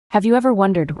Have you ever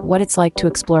wondered what it's like to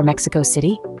explore Mexico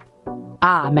City?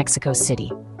 Ah, Mexico City.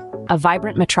 A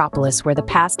vibrant metropolis where the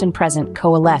past and present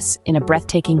coalesce in a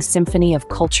breathtaking symphony of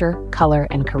culture, color,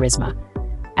 and charisma.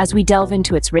 As we delve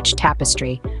into its rich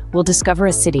tapestry, we'll discover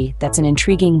a city that's an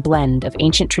intriguing blend of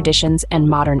ancient traditions and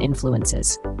modern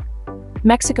influences.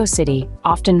 Mexico City,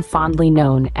 often fondly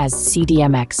known as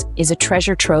CDMX, is a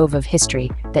treasure trove of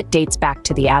history that dates back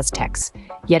to the Aztecs,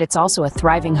 yet it's also a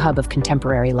thriving hub of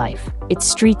contemporary life. Its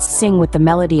streets sing with the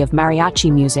melody of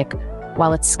mariachi music,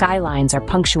 while its skylines are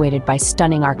punctuated by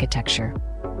stunning architecture.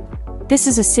 This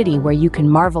is a city where you can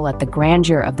marvel at the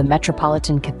grandeur of the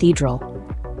Metropolitan Cathedral,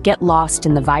 get lost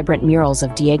in the vibrant murals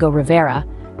of Diego Rivera,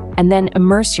 and then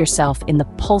immerse yourself in the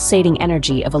pulsating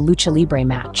energy of a lucha libre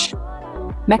match.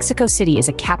 Mexico City is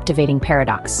a captivating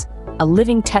paradox, a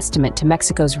living testament to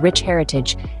Mexico's rich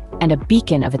heritage and a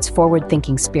beacon of its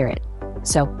forward-thinking spirit.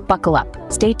 So, buckle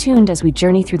up. Stay tuned as we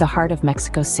journey through the heart of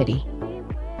Mexico City.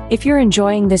 If you're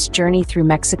enjoying this journey through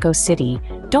Mexico City,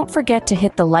 don't forget to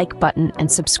hit the like button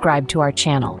and subscribe to our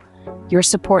channel. Your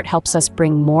support helps us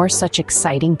bring more such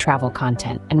exciting travel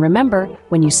content. And remember,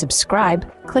 when you subscribe,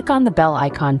 click on the bell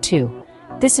icon too.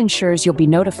 This ensures you'll be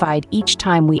notified each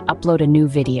time we upload a new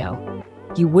video.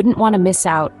 You wouldn't want to miss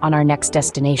out on our next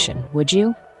destination, would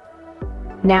you?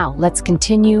 Now, let's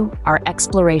continue our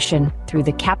exploration through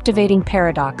the captivating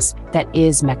paradox that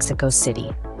is Mexico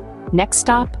City. Next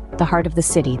stop, the heart of the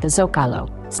city, the Zócalo.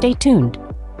 Stay tuned.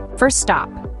 First stop,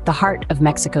 the heart of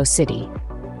Mexico City,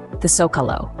 the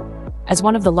Zócalo. As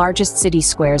one of the largest city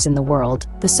squares in the world,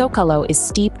 the Zócalo is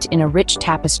steeped in a rich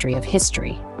tapestry of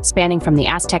history, spanning from the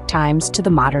Aztec times to the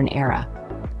modern era.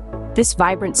 This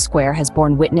vibrant square has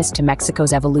borne witness to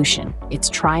Mexico's evolution, its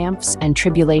triumphs and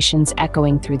tribulations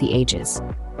echoing through the ages.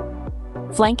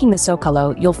 Flanking the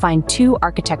Zócalo, you'll find two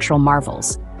architectural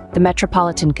marvels, the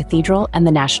Metropolitan Cathedral and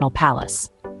the National Palace.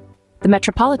 The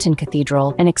Metropolitan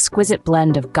Cathedral, an exquisite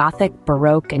blend of Gothic,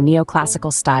 Baroque, and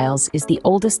neoclassical styles, is the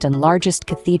oldest and largest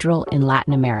cathedral in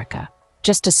Latin America.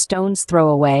 Just a stone's throw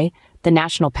away, the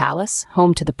National Palace,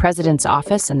 home to the President's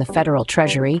Office and the Federal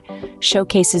Treasury,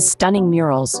 showcases stunning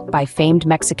murals by famed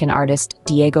Mexican artist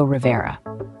Diego Rivera.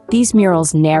 These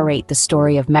murals narrate the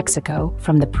story of Mexico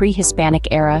from the pre-Hispanic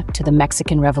era to the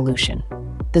Mexican Revolution.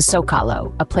 The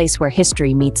Zócalo, a place where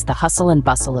history meets the hustle and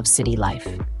bustle of city life.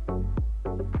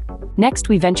 Next,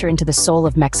 we venture into the soul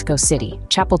of Mexico City,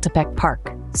 Chapultepec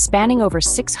Park. Spanning over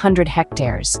 600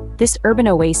 hectares, this urban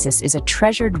oasis is a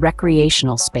treasured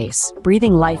recreational space,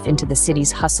 breathing life into the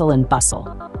city's hustle and bustle.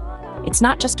 It's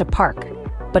not just a park,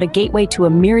 but a gateway to a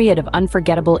myriad of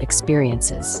unforgettable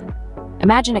experiences.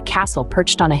 Imagine a castle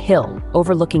perched on a hill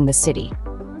overlooking the city.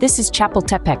 This is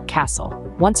Chapultepec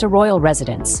Castle, once a royal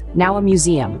residence, now a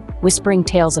museum, whispering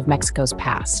tales of Mexico's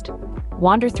past.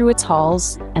 Wander through its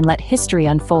halls and let history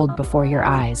unfold before your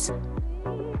eyes.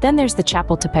 Then there's the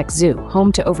Chapultepec Zoo,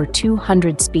 home to over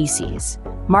 200 species.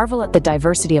 Marvel at the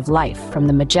diversity of life, from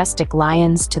the majestic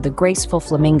lions to the graceful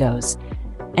flamingos.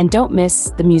 And don't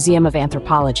miss the Museum of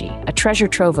Anthropology, a treasure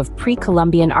trove of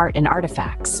pre-Columbian art and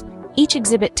artifacts. Each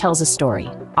exhibit tells a story,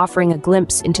 offering a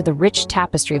glimpse into the rich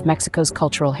tapestry of Mexico's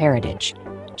cultural heritage.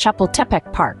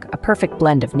 Chapultepec Park, a perfect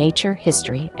blend of nature,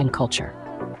 history, and culture.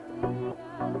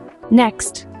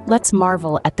 Next, let's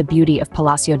marvel at the beauty of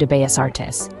Palacio de Bellas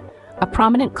Artes, a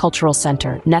prominent cultural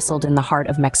center nestled in the heart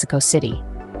of Mexico City.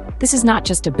 This is not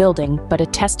just a building, but a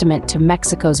testament to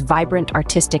Mexico's vibrant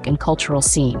artistic and cultural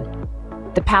scene.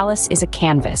 The palace is a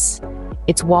canvas,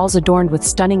 its walls adorned with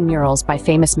stunning murals by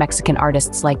famous Mexican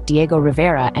artists like Diego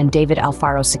Rivera and David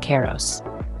Alfaro Siqueiros.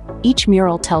 Each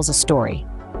mural tells a story,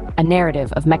 a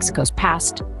narrative of Mexico's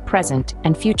past, present,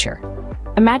 and future.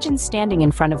 Imagine standing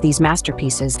in front of these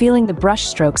masterpieces, feeling the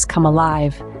brushstrokes come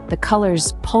alive, the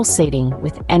colors pulsating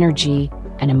with energy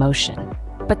and emotion.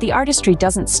 But the artistry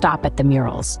doesn't stop at the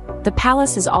murals. The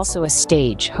palace is also a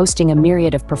stage, hosting a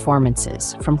myriad of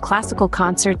performances, from classical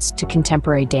concerts to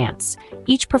contemporary dance.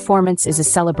 Each performance is a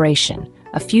celebration,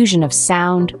 a fusion of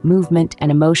sound, movement,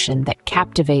 and emotion that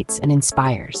captivates and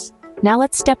inspires. Now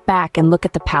let's step back and look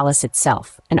at the palace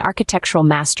itself, an architectural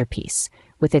masterpiece,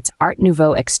 with its Art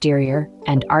Nouveau exterior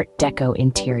and Art Deco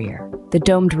interior. The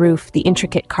domed roof, the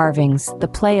intricate carvings, the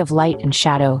play of light and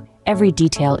shadow, every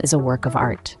detail is a work of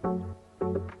art.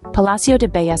 Palacio de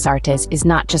Bellas Artes is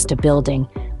not just a building,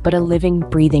 but a living,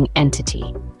 breathing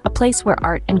entity, a place where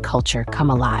art and culture come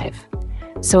alive.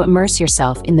 So immerse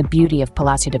yourself in the beauty of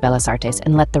Palacio de Bellas Artes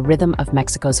and let the rhythm of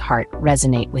Mexico's heart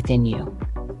resonate within you.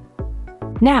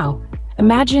 Now,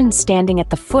 imagine standing at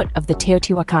the foot of the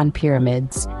Teotihuacan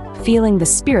pyramids, feeling the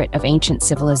spirit of ancient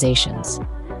civilizations.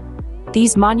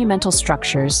 These monumental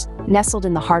structures, nestled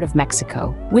in the heart of Mexico,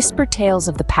 whisper tales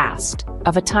of the past,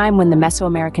 of a time when the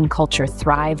Mesoamerican culture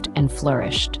thrived and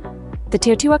flourished. The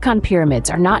Teotihuacan pyramids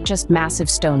are not just massive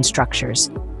stone structures.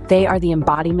 They are the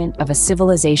embodiment of a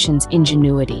civilization's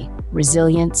ingenuity,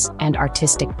 resilience, and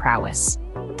artistic prowess.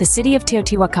 The city of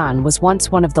Teotihuacan was once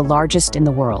one of the largest in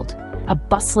the world, a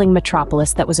bustling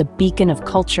metropolis that was a beacon of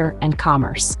culture and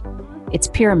commerce. Its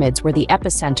pyramids were the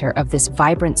epicenter of this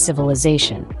vibrant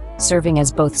civilization, serving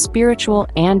as both spiritual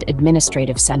and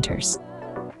administrative centers.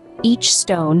 Each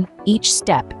stone, each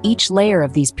step, each layer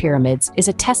of these pyramids is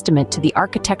a testament to the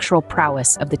architectural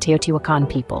prowess of the Teotihuacan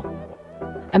people.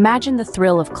 Imagine the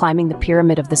thrill of climbing the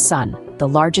Pyramid of the Sun, the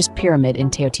largest pyramid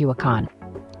in Teotihuacan.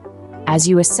 As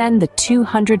you ascend the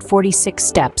 246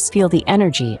 steps, feel the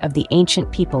energy of the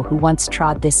ancient people who once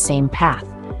trod this same path.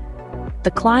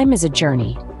 The climb is a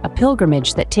journey, a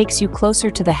pilgrimage that takes you closer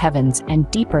to the heavens and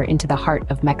deeper into the heart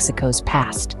of Mexico's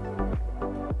past.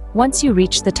 Once you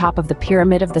reach the top of the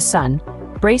Pyramid of the Sun,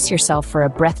 brace yourself for a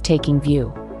breathtaking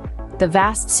view. The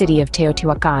vast city of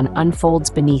Teotihuacan unfolds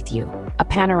beneath you, a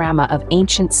panorama of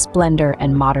ancient splendor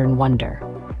and modern wonder.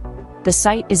 The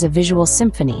sight is a visual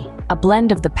symphony, a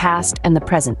blend of the past and the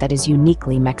present that is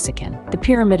uniquely Mexican. The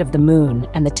Pyramid of the Moon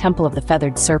and the Temple of the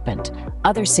Feathered Serpent,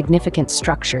 other significant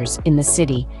structures in the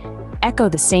city, echo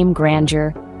the same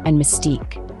grandeur and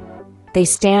mystique. They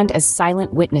stand as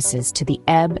silent witnesses to the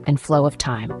ebb and flow of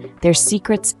time, their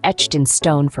secrets etched in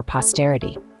stone for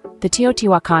posterity. The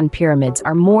Teotihuacan pyramids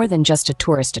are more than just a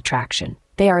tourist attraction.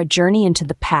 They are a journey into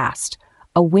the past,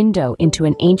 a window into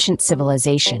an ancient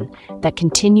civilization that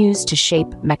continues to shape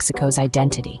Mexico's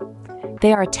identity.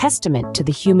 They are a testament to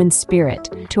the human spirit,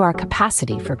 to our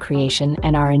capacity for creation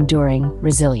and our enduring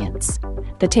resilience.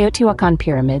 The Teotihuacan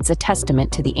pyramids, a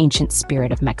testament to the ancient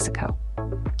spirit of Mexico.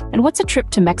 And what's a trip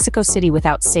to Mexico City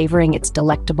without savoring its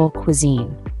delectable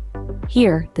cuisine?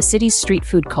 Here, the city's street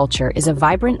food culture is a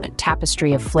vibrant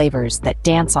tapestry of flavors that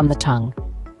dance on the tongue.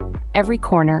 Every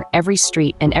corner, every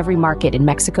street, and every market in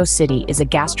Mexico City is a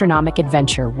gastronomic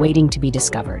adventure waiting to be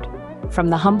discovered. From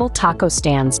the humble taco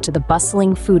stands to the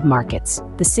bustling food markets,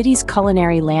 the city's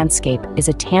culinary landscape is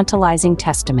a tantalizing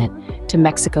testament to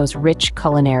Mexico's rich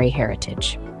culinary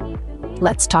heritage.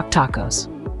 Let's talk tacos.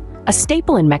 A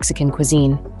staple in Mexican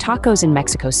cuisine, tacos in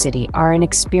Mexico City are an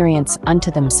experience unto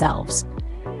themselves.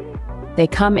 They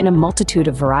come in a multitude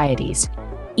of varieties,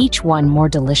 each one more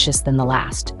delicious than the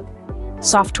last.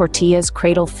 Soft tortillas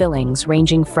cradle fillings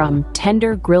ranging from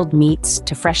tender grilled meats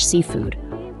to fresh seafood,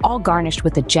 all garnished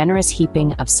with a generous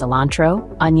heaping of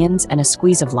cilantro, onions, and a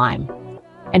squeeze of lime.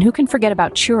 And who can forget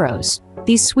about churros?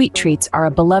 These sweet treats are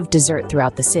a beloved dessert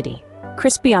throughout the city.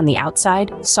 Crispy on the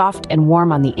outside, soft and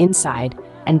warm on the inside,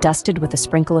 and dusted with a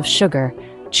sprinkle of sugar,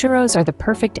 churros are the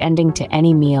perfect ending to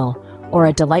any meal or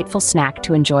a delightful snack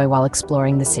to enjoy while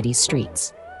exploring the city's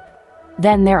streets.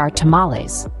 Then there are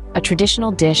tamales, a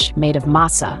traditional dish made of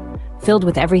masa, filled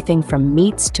with everything from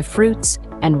meats to fruits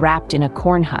and wrapped in a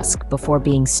corn husk before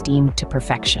being steamed to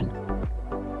perfection.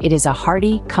 It is a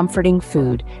hearty, comforting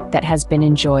food that has been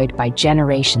enjoyed by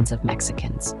generations of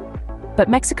Mexicans. But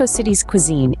Mexico City's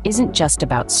cuisine isn't just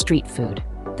about street food.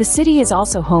 The city is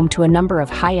also home to a number of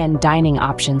high-end dining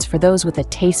options for those with a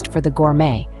taste for the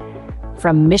gourmet.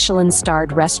 From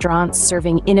Michelin-starred restaurants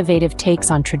serving innovative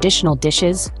takes on traditional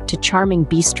dishes to charming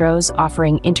bistros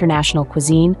offering international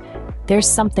cuisine, there's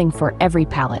something for every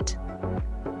palate.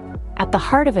 At the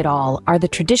heart of it all are the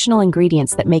traditional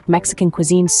ingredients that make Mexican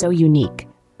cuisine so unique: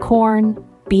 corn,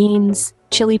 beans,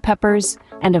 chili peppers,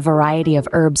 and a variety of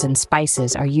herbs and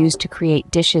spices are used to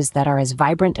create dishes that are as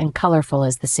vibrant and colorful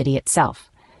as the city itself.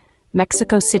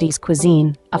 Mexico City's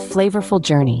cuisine, a flavorful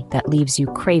journey that leaves you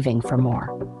craving for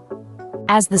more.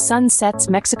 As the sun sets,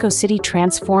 Mexico City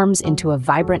transforms into a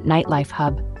vibrant nightlife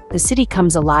hub. The city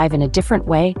comes alive in a different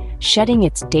way, shedding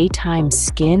its daytime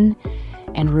skin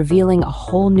and revealing a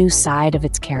whole new side of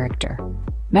its character.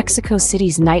 Mexico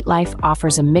City's nightlife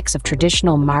offers a mix of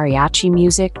traditional mariachi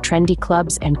music, trendy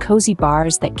clubs, and cozy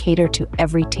bars that cater to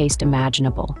every taste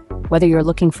imaginable. Whether you're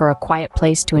looking for a quiet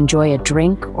place to enjoy a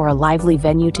drink or a lively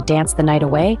venue to dance the night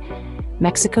away,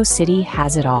 Mexico City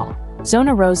has it all.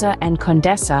 Zona Rosa and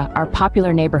Condesa are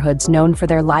popular neighborhoods known for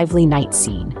their lively night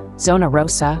scene. Zona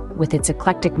Rosa, with its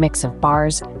eclectic mix of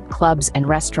bars, clubs, and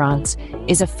restaurants,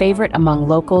 is a favorite among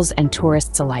locals and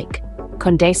tourists alike.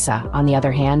 Condesa, on the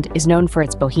other hand, is known for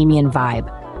its bohemian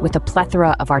vibe, with a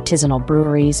plethora of artisanal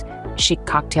breweries, chic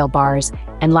cocktail bars,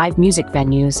 and live music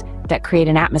venues that create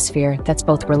an atmosphere that's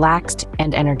both relaxed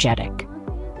and energetic.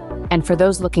 And for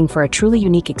those looking for a truly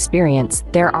unique experience,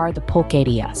 there are the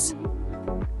pulquerias.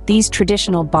 These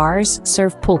traditional bars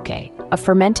serve pulque, a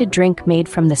fermented drink made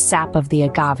from the sap of the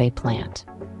agave plant.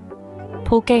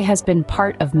 Pulque has been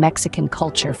part of Mexican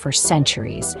culture for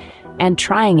centuries, and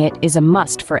trying it is a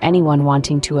must for anyone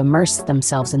wanting to immerse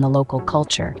themselves in the local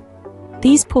culture.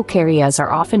 These pulquerias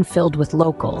are often filled with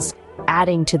locals,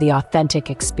 adding to the authentic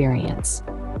experience.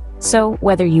 So,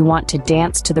 whether you want to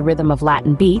dance to the rhythm of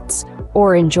Latin beats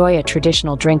or enjoy a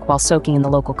traditional drink while soaking in the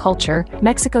local culture,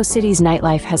 Mexico City's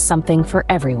nightlife has something for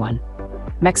everyone.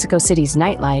 Mexico City's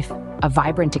nightlife, a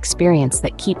vibrant experience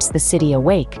that keeps the city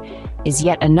awake, is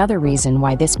yet another reason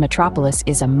why this metropolis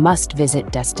is a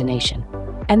must-visit destination.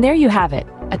 And there you have it,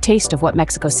 a taste of what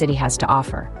Mexico City has to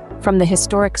offer. From the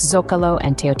historic Zócalo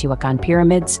and Teotihuacan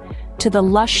pyramids to the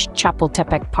lush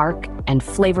Chapultepec Park and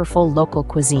flavorful local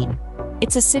cuisine.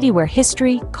 It's a city where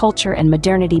history, culture, and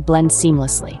modernity blend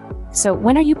seamlessly. So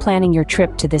when are you planning your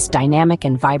trip to this dynamic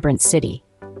and vibrant city?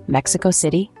 Mexico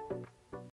City?